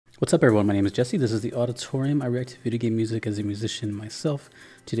What's up, everyone? My name is Jesse. This is the Auditorium. I react to video game music as a musician myself.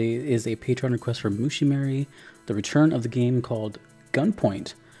 Today is a Patreon request from Moony, the return of the game called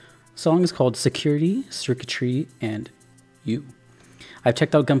Gunpoint. The song is called Security, Circuitry, and You. I've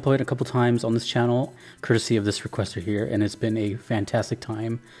checked out Gunpoint a couple times on this channel, courtesy of this requester here, and it's been a fantastic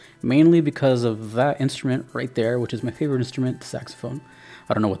time, mainly because of that instrument right there, which is my favorite instrument, the saxophone.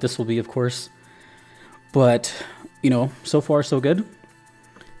 I don't know what this will be, of course, but, you know, so far so good.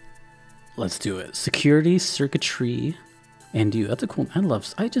 Let's do it. Security, Circuitry, and You. That's a cool. I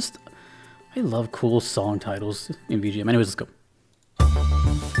love cool song titles in VGM. Anyways, let's go.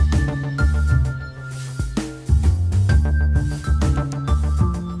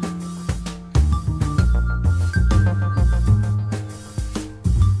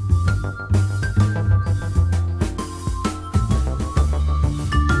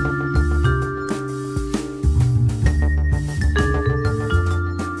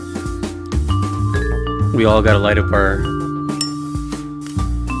 We all gotta light up our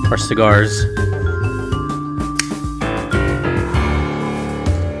cigars.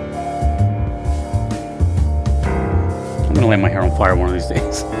 I'm gonna light my hair on fire one of these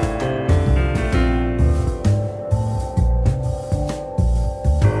days.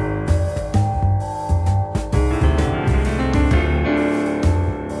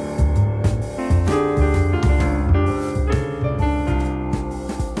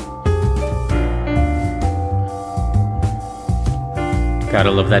 Gotta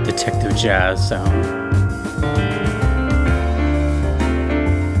love that detective jazz sound.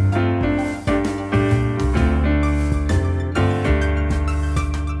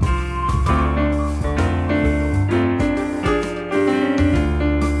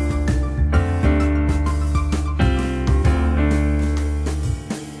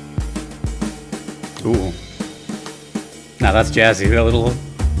 Ooh. Now that's jazzy. That little.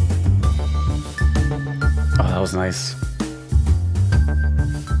 Oh, that was nice.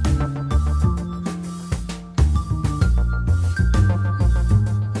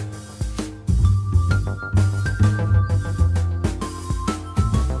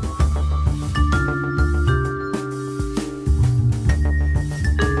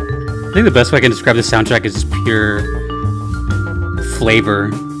 I think the best way I can describe this soundtrack is just pure flavor.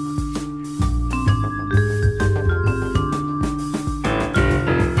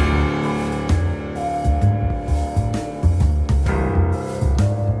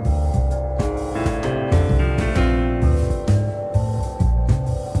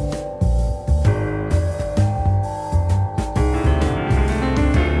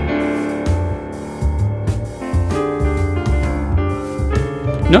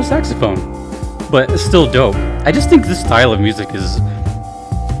 No saxophone, but it's still dope. I just think this style of music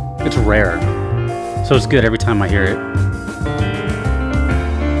it's rare. So it's good every time I hear it.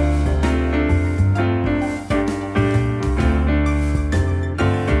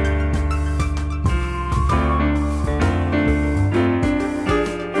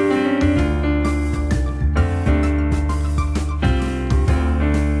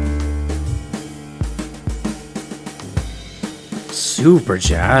 Super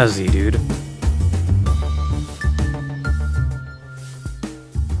jazzy, dude.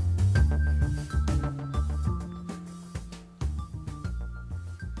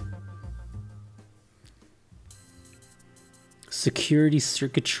 Security,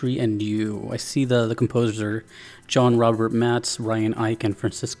 Circuitry, and You. I see the composers are John Robert Matz, Ryan Ike, and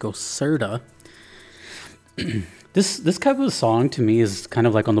Francisco Cerda. This type of song to me is kind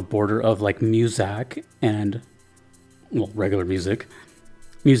of like on the border of like Muzak and, well, regular music.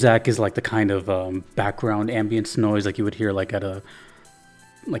 Muzak is like the kind of background ambience noise like you would hear like at in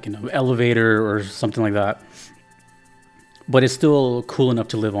an elevator or something like that. But it's still cool enough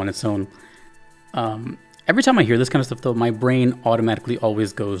to live on its own. Every time I hear this kind of stuff, though, my brain automatically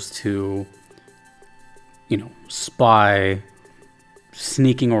always goes to, you know, spy,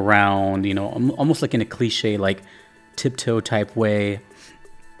 sneaking around, you know, almost like in a cliche, like tiptoe type way.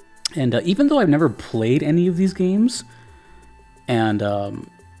 And even though I've never played any of these games, and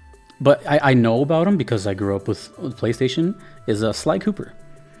but I know about him because I grew up with PlayStation, is Sly Cooper.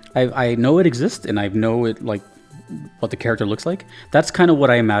 I know it exists, and I know it, like, what the character looks like. That's kind of what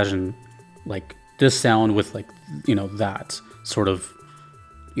I imagine, like, this sound with, like, you know, that sort of,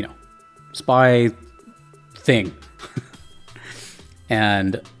 you know, spy thing.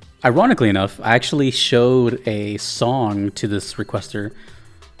 And ironically enough, I actually showed a song to this requester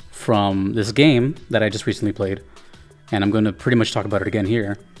from this game that I just recently played. And I'm going to pretty much talk about it again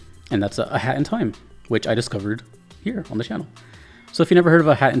here. And that's A Hat in Time, which I discovered here on the channel. So if you never heard of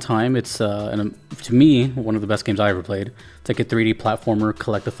A Hat in Time, it's to me one of the best games I ever played. It's like a 3D platformer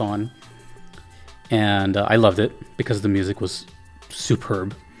collectathon, and I loved it because the music was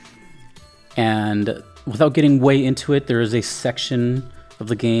superb. And without getting way into it, there is a section of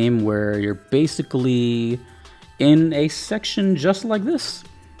the game where you're basically in a section just like this,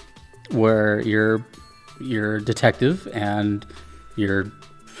 where you're detective and you're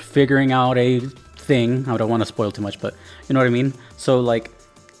figuring out a thing. I don't want to spoil too much, but you know what I mean. So like,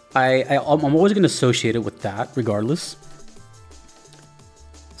 I'm always going to associate it with that, regardless.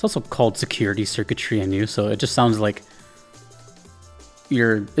 It's also called Security, Circuitry, and You, so it just sounds like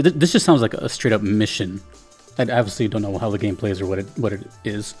this just sounds like a straight up mission. I obviously don't know how the game plays or what it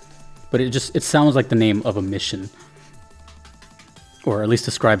is, but it sounds like the name of a mission, or at least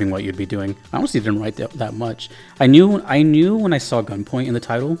describing what you'd be doing. I honestly didn't write that much. I knew when I saw Gunpoint in the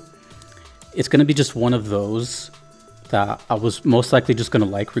title, it's gonna be just one of those that I was most likely just gonna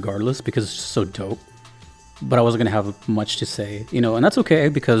like regardless, because it's just so dope. But I wasn't gonna have much to say, you know, and that's okay,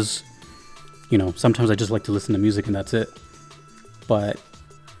 because, you know, sometimes I just like to listen to music and that's it. But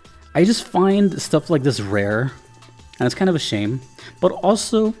I just find stuff like this rare, and it's kind of a shame, but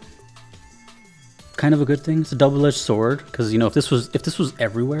also kind of a good thing. It's a double-edged sword, because, you know, if this was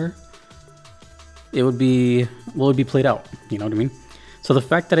everywhere, it would be played out, you know what I mean? So the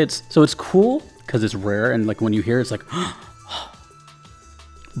fact that it's cool because it's rare, and like when you hear it, it's like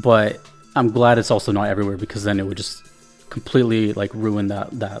but I'm glad it's also not everywhere, because then it would just completely like ruin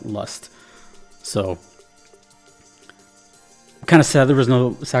that lust. So kind of sad there was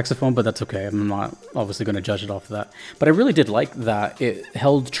no saxophone, but that's okay. I'm not obviously going to judge it off of that. But I really did like that it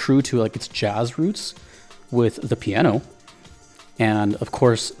held true to like its jazz roots with the piano, and of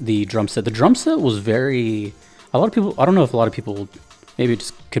course the drum set. The drum set was very, a lot of people, I don't know if a lot of people, maybe it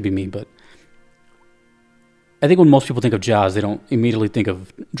just could be me, but I think when most people think of jazz, they don't immediately think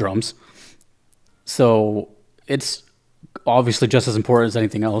of drums. So it's obviously just as important as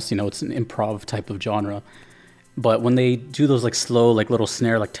anything else. You know, it's an improv type of genre. But when they do those like slow, like little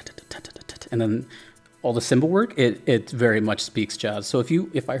snare, like and then all the cymbal work, it very much speaks jazz. So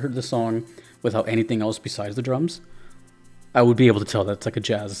if I heard the song without anything else besides the drums, I would be able to tell that it's like a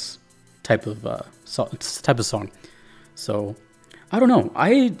jazz type of song. So I don't know.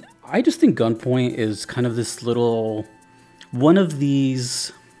 I just think Gunpoint is kind of this little one of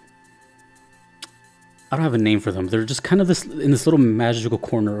these. I don't have a name for them. They're just kind of in this little magical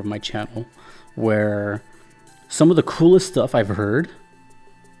corner of my channel where some of the coolest stuff I've heard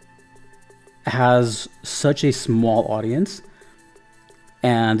has such a small audience,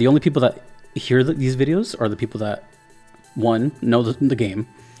 and the only people that hear these videos are the people that, one, know the game,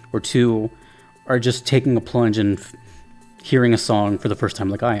 or two, are just taking a plunge and hearing a song for the first time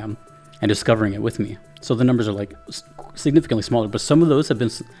like I am, and discovering it with me. So the numbers are like significantly smaller, but some of those have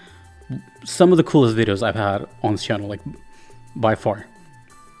been some of the coolest videos I've had on this channel, like by far.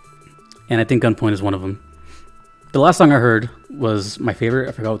 And I think Gunpoint is one of them. The last song I heard was my favorite.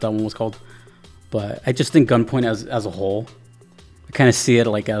 I forgot what that one was called, but I just think Gunpoint as a whole, I kind of see it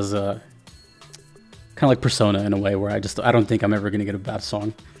like as a kind of like Persona in a way, where I don't think I'm ever gonna get a bad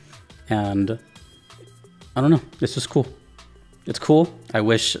song, and I don't know. It's just cool. It's cool. I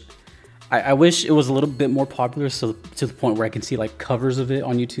wish it was a little bit more popular, so to the point where I can see like covers of it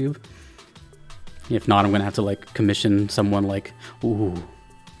on YouTube. If not, I'm gonna have to like commission someone like, ooh,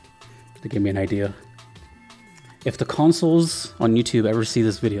 to give me an idea. If the consoles on YouTube ever see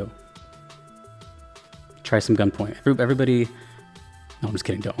this video, try some Gunpoint. Everybody, no, I'm just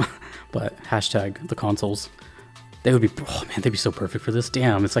kidding, don't. But hashtag the consoles. They would be, oh man, they'd be so perfect for this.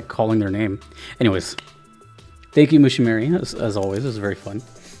 Damn, it's like calling their name. Anyways, thank you, Mushimari, as always. It was very fun.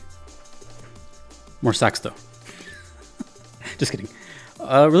 More sax though. Just kidding.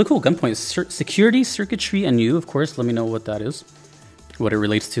 Really cool. Gunpoint. Security, Circuitry, and You, of course. Let me know what that is, what it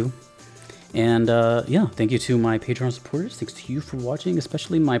relates to. And yeah, thank you to my Patreon supporters. Thanks to you for watching,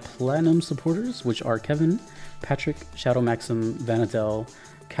 especially my Platinum supporters, which are Kevin, Patrick, Shadow Maxim, Vanadel,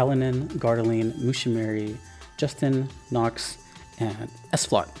 Kalinin, Gardeline, Mushimari, Justin, Knox, and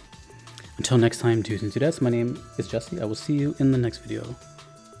S-Flot. Until next time, dudes and dudettes, my name is Jesse. I will see you in the next video.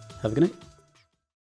 Have a good night.